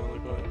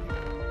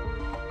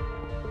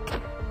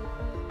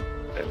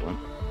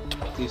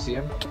 Do you see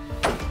him?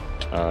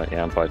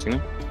 Yeah, I'm fighting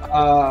him.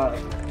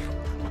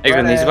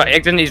 Brandon.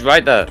 Egden, he's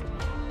right there.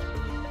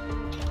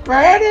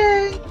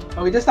 Brandon!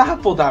 Oh, he does not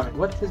have full diamond.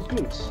 What's his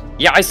boots?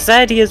 Yeah, I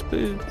said he has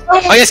boots.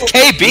 Oh, yes,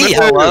 KB.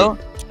 Hello.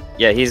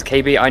 Yeah, he's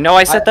KB. I know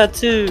I said that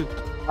too.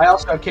 I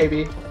also have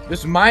KB.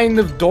 Just mind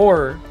the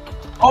door.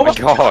 Oh my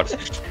god.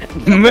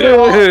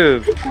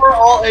 Move! We're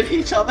all in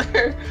each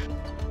other.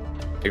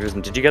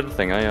 Egden, did you get the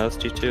thing I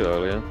asked you to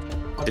earlier?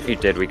 If you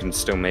did, we can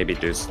still maybe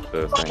do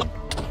the thing.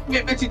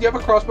 Wait, Mitzi, do you have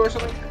a crossbow or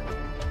something?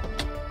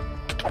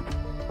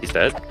 He's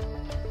dead.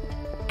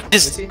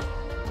 Mitzi?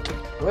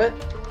 What?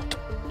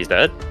 He's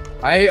dead.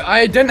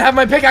 I didn't have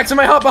my pickaxe in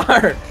my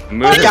hotbar.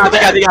 Move. He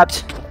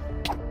got.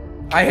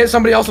 I hit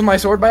somebody else with my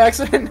sword by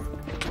accident.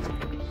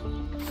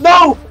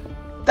 No!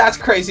 That's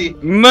crazy.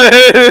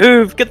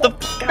 Move! Get the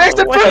Make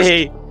the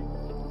away!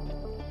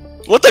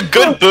 What a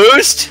good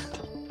boost!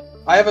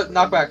 I have a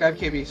knockback. I have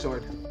KB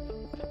sword.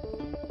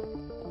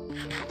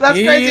 That's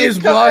He crazy. is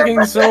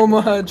blocking so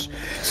much.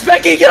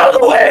 Specky, get out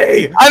of the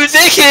way! I'm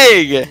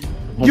digging!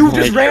 You Oh my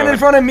just ran in God.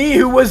 front of me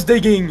who was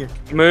digging.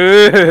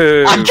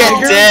 Move! I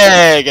can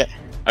dig!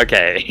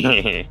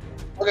 Okay.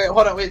 Okay,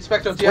 hold on. Wait,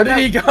 Spectro, do you Where have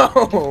did he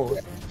go?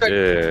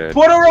 Good.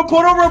 Portal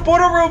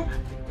room!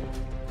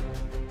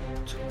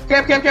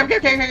 Camp.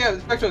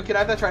 Spectro, can I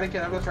have that trident?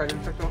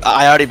 Spectro?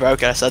 I already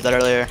broke it. I said that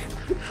earlier.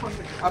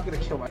 I'm gonna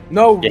kill my...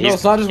 No, Yeah, no,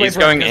 it's not just wait he's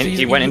for going it, 'cause in.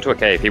 He went into a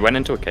cave. He went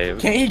into a cave.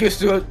 Can't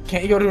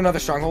he go to another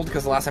stronghold?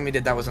 Because the last time he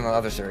did that was in the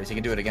other series. He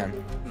can do it again.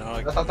 No,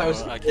 I thought that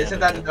was... I can't. Isn't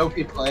that an OP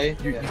play?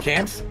 You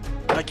can't?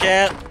 I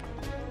can't.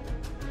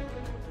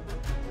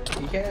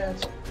 You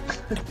can't.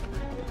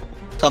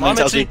 Come on,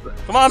 Mitzi.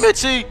 Come on,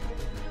 Mitzi.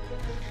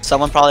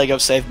 Someone probably go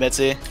save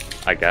Mitzi.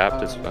 I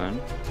gapped his phone.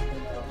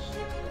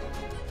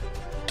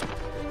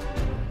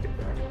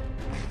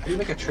 How do you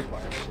make a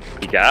tripwire?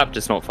 He gapped.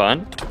 It's not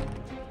fun.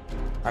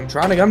 I'm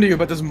trying to come to you,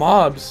 but there's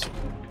mobs.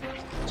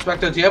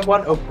 Spectro, do you have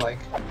one oak plank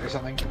or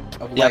something?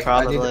 Of Yeah, light?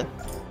 I need probably.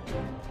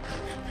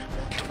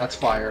 That's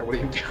fire. What are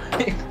you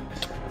doing?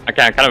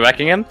 Okay, I'm kind of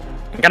wrecking him.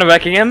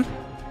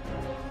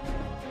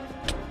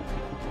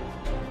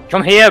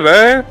 Come here,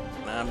 bro.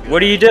 Nah, I'm good.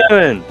 What are you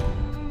doing?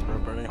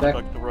 Burning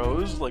hotdog the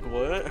rose? Like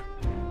what?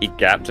 He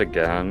gapped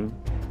again.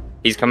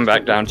 He's coming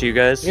back down to you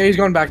guys. Yeah, he's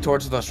going back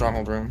towards the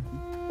stronghold room.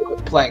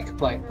 Plank.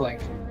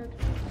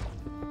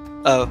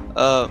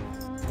 Oh,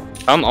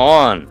 Come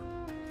on.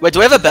 wait, do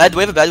we have a bed? Do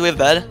we have a bed? Do we have a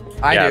bed?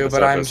 I Yeah, do, the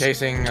but I'm surface.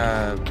 chasing.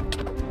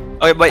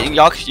 Okay, wait,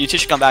 you two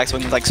should come back so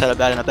we can like set a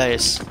bed in a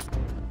base.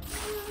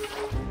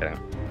 Okay.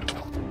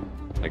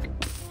 Like,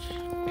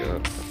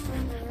 good.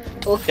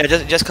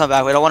 Yeah, just come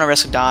back. We don't want to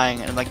risk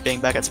dying and like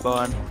being back at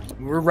spawn.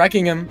 We're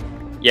wrecking him.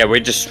 Yeah,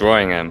 we're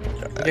destroying him.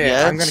 Okay,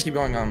 Yes. I'm gonna keep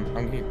going on.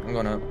 I'm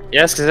going up.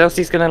 Yes, because else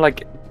he's gonna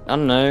like, I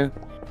don't know.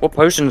 What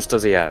potions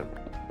does he have?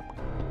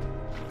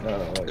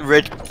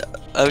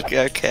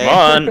 Okay. Come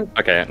on.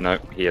 Okay, no,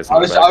 he isn't. I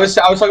was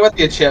talking about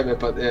the enchantment,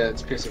 but yeah,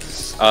 it's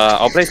piercing.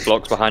 I'll place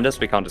blocks behind us.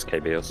 We can't just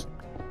KB us.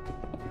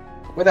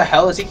 Where the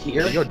hell is he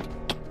here? Yeah,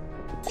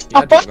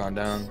 dude's gone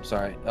down.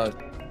 Sorry.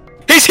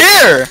 He's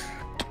here.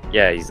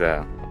 Yeah, he's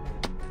there.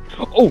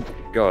 Oh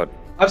God.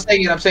 I'm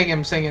saying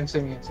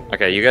it.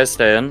 Okay, you guys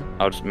stay in.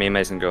 Me and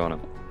Mason go on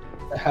him.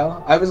 The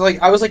hell? I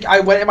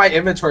went in my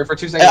inventory for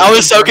 2 seconds. I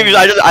was so confused.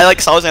 I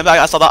like saw his name back.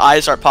 I saw the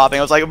eyes start popping.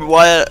 I was like,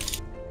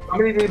 what? How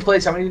many did he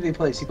place?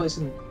 He placed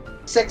in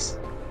 6.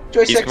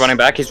 Joy He's 6. running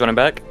back. He's running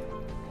back.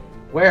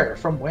 Where?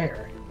 From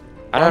where?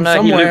 I don't know.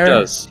 somewhere. He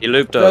looped us. He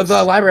looped us.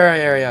 The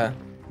library area.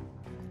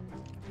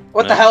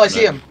 What the No, hell? I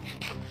see no. him.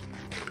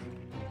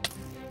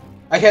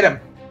 I hit him.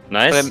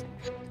 Nice. Okay,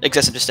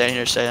 Existianto, just staying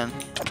here, staying.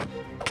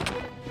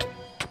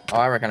 Oh,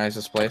 I recognize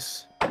this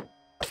place.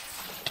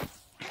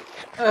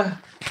 Uh,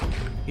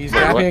 He's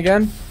Wait, gapping what?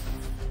 again.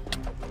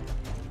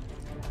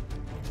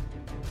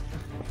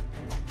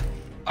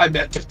 I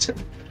met it.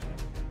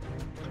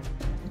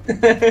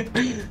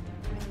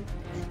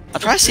 I'm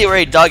trying to see where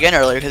he dug in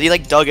earlier because he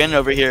like dug in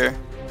over here.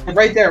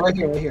 right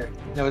here.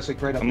 No, it's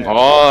like right up Come there.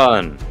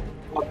 on.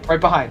 Right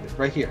behind it,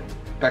 right here.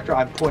 Vector,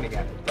 I'm pointing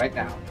at it right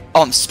now.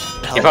 Oh,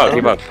 Keep up.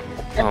 Keep up.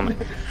 Oh my.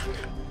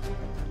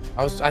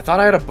 I thought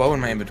I had a bow in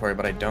my inventory,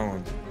 but I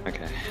don't.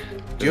 Okay.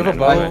 Do you have a Doesn't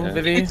bow, matter.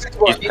 Vivi?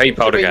 He's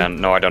pearled again.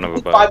 No, I don't have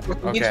a bow.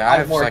 Okay, I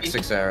have like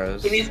 6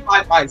 arrows. He needs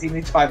 5 eyes. He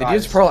needs 5 Did eyes. you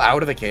just pearl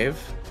out of the cave?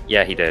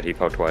 Yeah, he did. He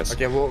pearled twice.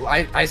 Okay, well,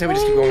 I say we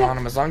just keep going on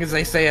him. As long as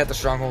they stay at the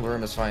stronghold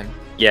room, it's fine.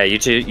 Yeah, you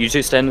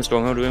two stay in the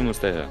stronghold room. We'll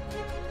stay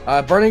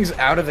here. Burning's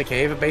out of the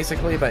cave,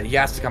 basically, but he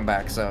has to come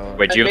back, so...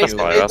 Wait, do you have the Mason,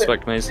 fire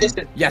aspect, Mason?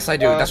 Listen, Yes, I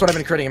do. That's what I've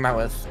been critting him out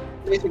with.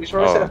 Mason, we should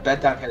probably set Oh. a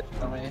bed down here.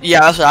 Don't we?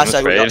 Yeah, that's what I I'm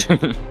said.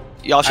 afraid.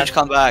 Y'all should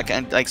come back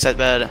and like set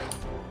bed.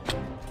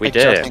 We Like,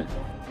 did. just-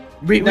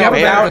 We No, have a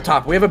bed where? at the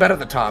top. We have a bed at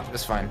the top.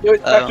 It's fine. Do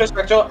it, Oh.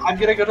 Spectral. I'm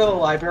gonna go to the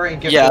library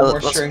and get Yeah, more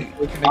let's- string.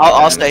 We can make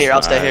I'll a stay here.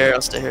 I'll stay fine. here.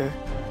 I'll stay here.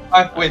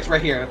 Wait, it's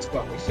right here. Let's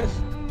go.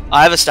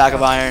 I have a stack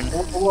of iron.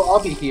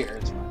 I'll be here.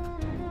 It's fine.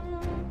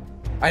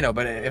 I know,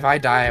 but if I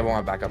die, I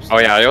won't have backups. Oh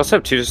yeah, I also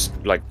have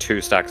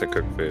two stacks of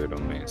cooked food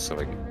on me. So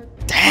like,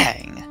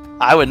 Dang,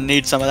 I would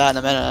need some of that in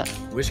a minute.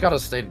 We just gotta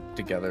stay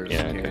together.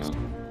 just yeah. in case. Okay.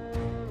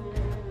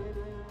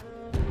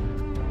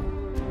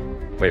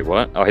 Wait,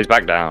 what? Oh, he's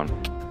back down.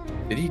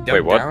 Did he Wait,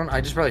 dug what? down?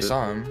 I just barely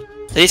saw him.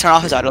 Did he turn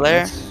off his auto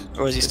layer,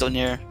 or is he still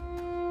near?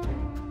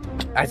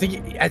 I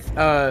think.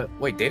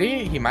 Wait, did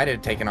he? He might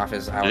have taken off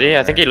his. Did he?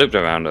 I think he looped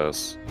around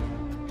us.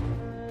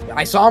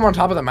 I saw him on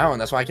top of the mountain.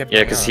 That's why I kept. Yeah,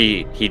 going because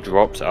up. he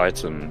dropped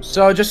items.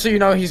 So just so you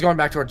know, he's going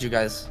back towards you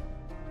guys.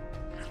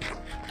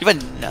 You have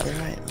another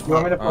right? You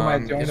want me to put my?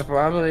 He's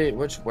probably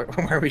where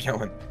are we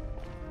going?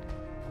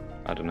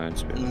 I don't know.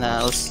 It's been...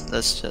 No,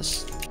 let's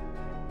just.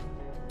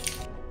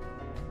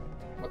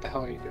 What the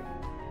hell are you doing?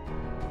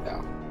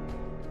 No.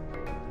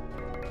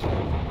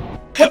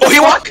 Oh, he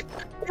walked.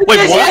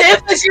 Wait,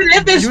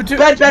 what? You two,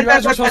 Bed, you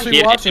guys are supposed to be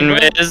You watching.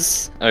 Right?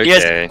 invis?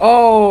 Yes. Okay.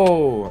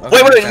 Oh.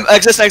 Wait, okay.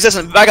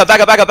 existent. Back up,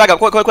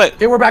 quick.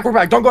 Okay, we're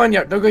back. Don't go in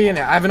yet. Don't go in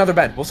yet. I have another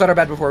bed. We'll set our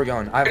bed before we go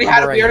in. We already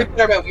put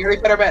our bed. We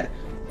already put our bed.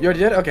 You already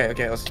did?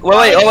 Okay, let's.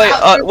 Wait.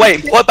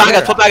 Put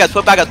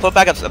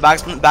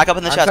backups. Back up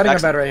in the I'm chest. setting a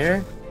bed right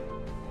here.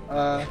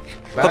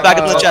 Put back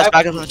up in the chest.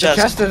 Back up in the The chest.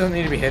 chest doesn't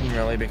need to be hidden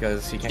really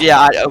because he can't.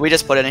 Yeah, we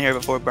just put it in here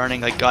before burning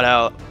like got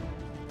out.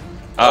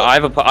 I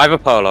have a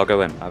pearl. I'll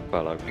go in. I have a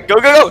pearl. I'll go in.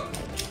 Go.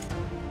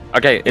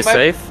 Okay, it's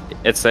safe.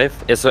 It's safe.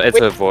 It's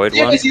a void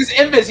one. He's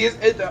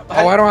invis.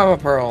 Oh, I don't have a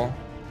pearl.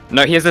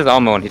 No, he has his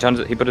armor on. He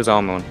put his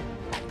armor on.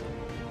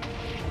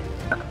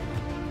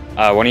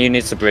 One of you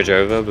needs to bridge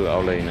over, but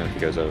I'll let you know if he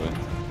goes over.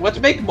 Let's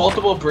make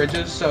multiple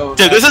bridges so.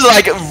 Dude, this is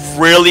like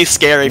really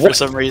scary for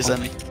some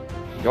reason.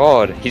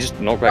 God, he just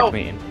knocked back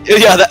me.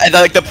 Yeah,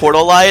 like the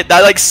portal light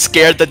that like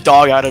scared the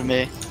dog out of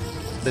me.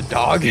 The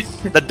dog.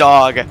 The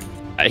dog.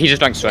 He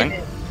just drank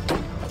strength.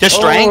 His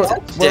strength?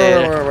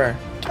 Where?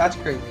 That's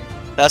crazy.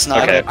 That's not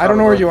Okay. it. I don't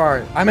know where you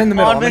are. I'm in the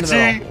middle. I'm in the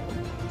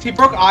middle. He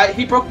broke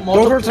multiple.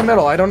 Go towards the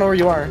middle. I don't know where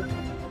you are.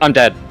 I'm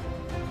dead.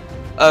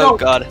 Oh No.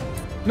 god.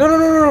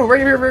 No. Right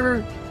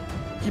here.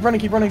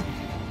 Keep running.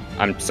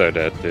 I'm so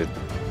dead, dude.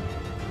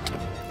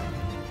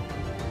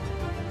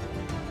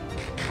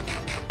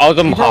 I was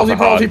on He half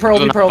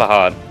pearled, a he pearled.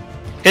 heart.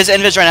 His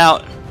invis ran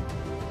out.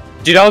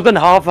 Dude, I was on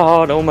half a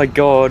heart. Oh my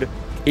god.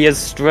 He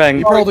has He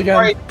strength. pearled again.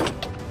 Alright,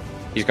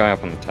 He's going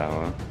up on the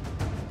tower.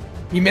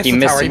 He missed He the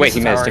missed- tower. wait, he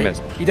the missed, tower. he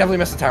missed. He definitely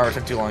missed the tower. It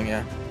took too long.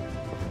 Yeah.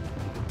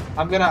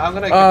 I'm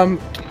gonna.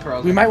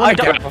 Pearls. We might want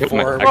to I get got-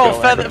 before. I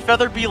Bro, got-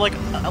 Feather be like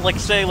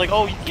say like,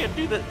 oh, you can't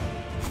do that.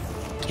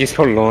 He's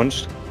got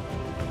launched.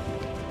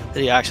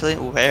 Did he actually?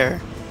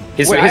 Where?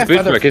 His Wait, I have boots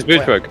feather- broke. His boots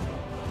wait. broke.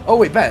 Oh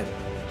wait, bet.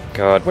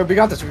 God. Wait, we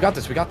got this. We got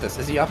this. We got this.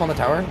 Is he up on the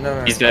tower?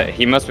 No. He's dead.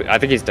 He must be. I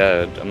think he's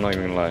dead. I'm not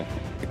even gonna lie.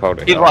 He pulled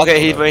it.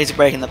 He's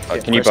breaking the.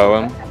 Can you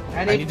bow him?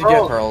 I need to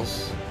get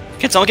pearls.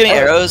 Can someone give me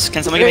arrows?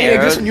 Can someone give me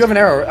arrows? Listen, you have an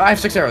arrow. I have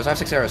 6 arrows. I have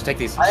 6 arrows. Take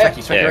these.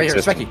 Specky Yeah, right here.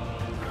 just- Specky.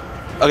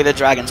 Okay, the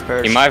dragon's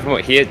purse. He might have more.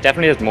 He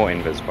definitely has more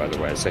invis, by the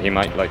way. So he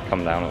might like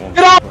come down at one.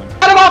 Get off!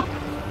 Get him up!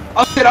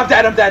 Oh shit! I'm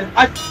dead.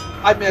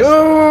 I missed.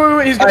 Oh,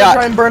 he's gonna yeah.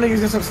 try and burning.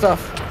 He's got some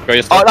stuff. Go your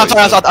Oh, stuff, no, I'm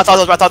sorry.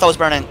 please. I thought that was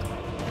burning.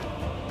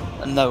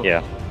 No.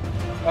 Yeah.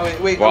 Oh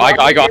wait. Well, I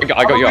got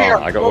your here.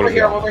 arm. I got all of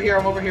your arm.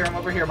 I'm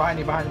over here. Behind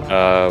you.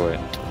 Wait.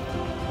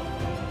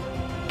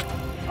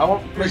 I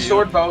want my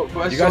sword bow.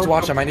 You guys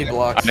watch him. I need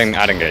blocks. I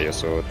didn't get your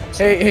sword.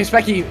 Hey,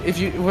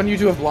 Specky. When you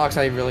do have blocks,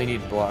 I really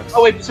need blocks.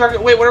 Oh wait, sorry,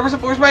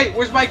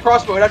 where's my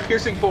crossbow? It had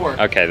piercing 4.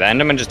 Okay, the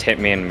Enderman just hit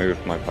me and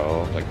moved my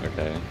pole. Like,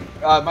 okay.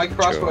 My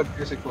crossbow Sure. had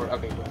piercing 4.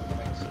 Okay, cool.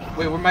 Thanks.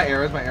 Wait, where are my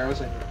arrows?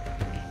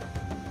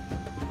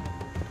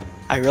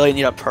 I really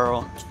need a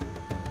pearl.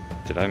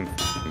 Did I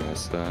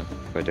miss that?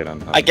 Wait, did I?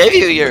 I gave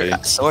you your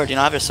sword. Do you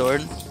not have your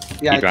sword?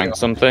 Yeah, He I drank do.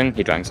 something.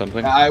 He drank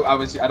something. I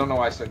don't know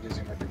why I started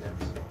using my forgets.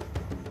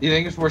 Do you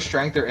think it's more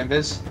strength or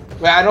invis?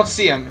 Wait, I don't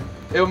see him.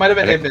 It might have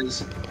been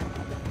invis.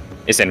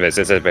 It's invis.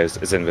 It's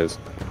invis. It's invis.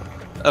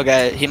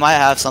 Okay, he might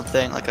have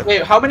something like a.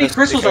 Wait, how many Let's be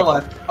crystals are careful.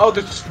 left? Oh,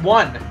 there's just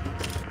 1.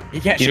 He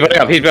can't. He's shoot building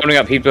up. though. He's building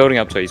up. He's building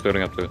up to it. He's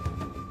building up to it.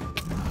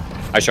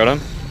 I shot him.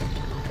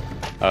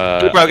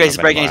 He broke it. He's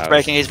I breaking. bet He's my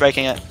breaking. He's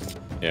breaking it. house.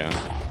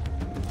 Yeah.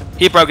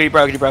 He broke it. He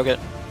broke it. He broke it.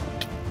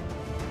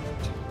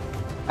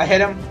 I hit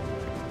him.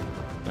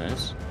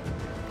 Nice.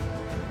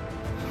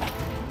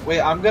 Wait,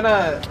 I'm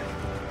gonna.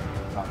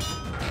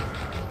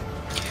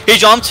 He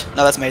jumped.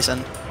 No, that's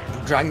Mason.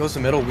 Dragon goes to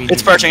middle. We. It's need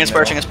to be perching. in It's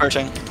middle. perching. It's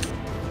perching.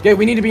 Yeah,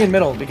 we need to be in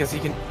middle because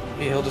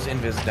he'll just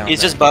invis down. He's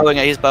there. just bowing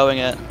it. He's bowing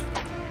it.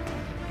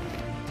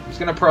 He's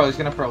gonna pearl.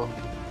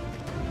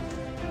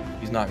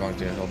 He's not going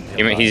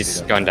to.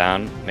 He's going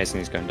down. Mason,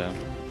 he's going down.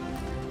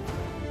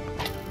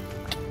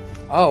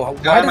 Oh,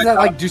 Guy why on does my that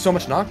top. like do so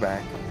much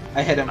knockback?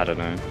 I hit him. I don't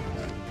know.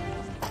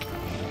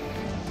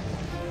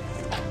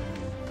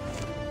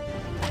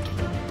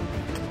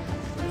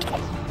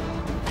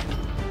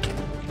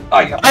 Oh,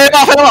 yeah.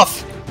 I hit him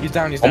off. He's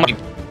down. He's Oh down. my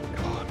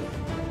god.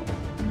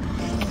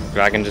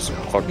 Dragon just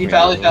fucked He me.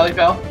 fell.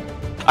 up.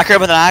 I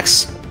cleared with an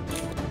axe.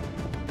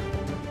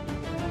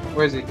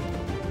 Where is he?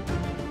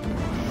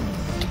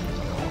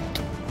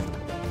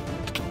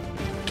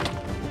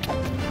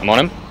 I'm on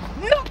him.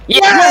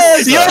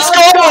 Yes! Let's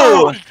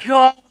Oh go! my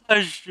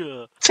gosh!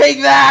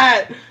 Take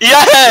that!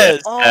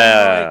 Yes! Oh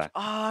Yeah.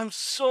 my, I'm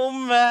so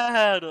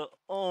mad.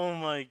 Oh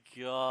my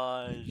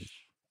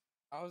gosh.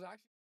 I was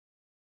actually.